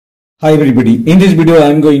Hi everybody, in this video I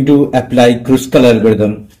am going to apply Kruskal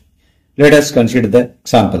algorithm. Let us consider the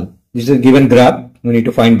example. This is a given graph. We need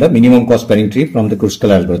to find the minimum cost spanning tree from the Kruskal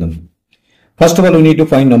algorithm. First of all, we need to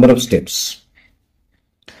find number of steps.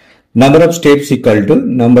 Number of steps equal to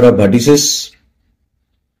number of vertices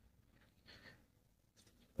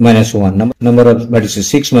minus 1. Number of vertices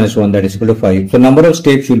 6 minus 1, that is equal to 5. So number of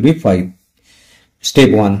steps will be 5. Step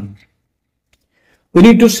 1. We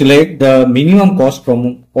need to select the minimum cost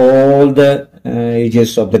from all the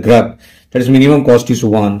edges of the graph. That is, minimum cost is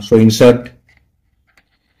 1. So insert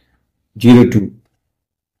 0, 2.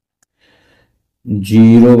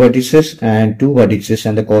 0 vertices and 2 vertices,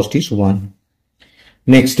 and the cost is 1.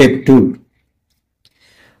 Next, step 2.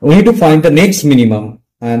 We need to find the next minimum,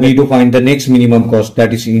 and we need to find the next minimum cost.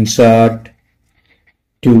 That is, insert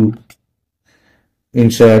 2.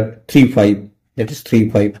 Insert 3, 5. That is 3,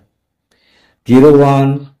 5. 0,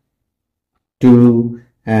 1, 2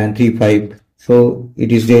 and 3, 5. So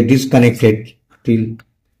it is disconnected till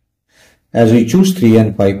as we choose 3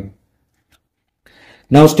 and 5.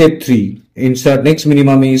 Now step 3. Insert next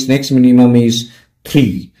minimum is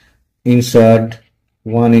 3. Insert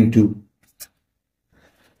 1 and 2.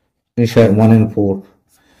 Insert 1 and 4.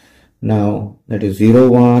 Now that is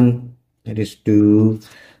 0, 1, that is 2,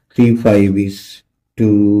 3, 5 is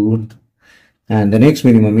 2. And the next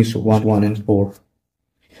minimum is 1, 1 and 4.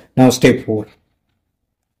 Now step 4.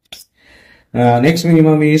 Next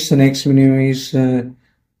minimum is that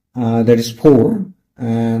is 4,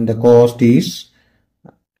 and the cost is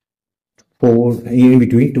 4 in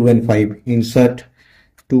between 2 and 5. Insert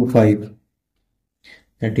 2, 5.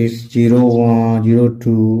 That is 0, 1, 0,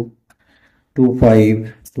 2, 2,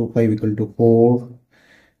 5. 2, 5 equal to 4.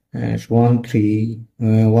 As 1, 3,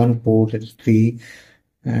 1, 4, that is 3.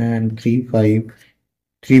 And 3, 5,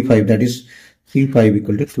 3, 5, that is 3, 5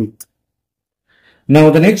 equal to 2.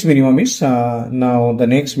 Now the next minimum is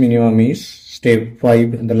step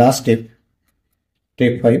 5, the last step.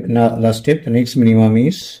 Step 5, now last step. The next minimum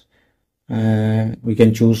is we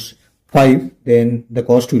can choose 5. Then the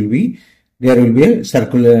cost will be, there will be a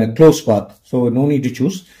circular closed path. So no need to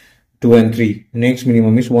choose 2 and 3. The next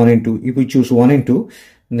minimum is 1 and 2. If we choose 1 and 2,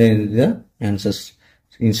 then the answers.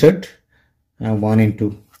 Insert 1 and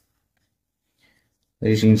 2. That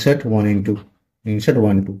is, insert 1 and 2. Insert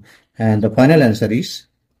 1 and 2. And the final answer is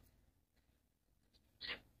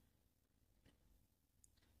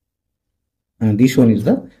this one is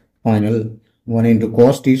the final. 1 into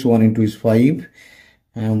cost is 1 into is 5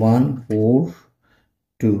 and 1, 4,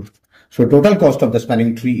 2. So total cost of the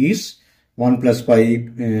spanning tree is 1 plus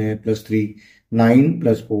 5 plus 3, 9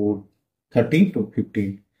 plus 4, 13 to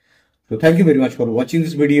 15. So thank you very much for watching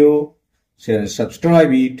this video. Share and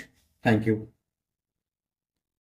subscribe it. Thank you.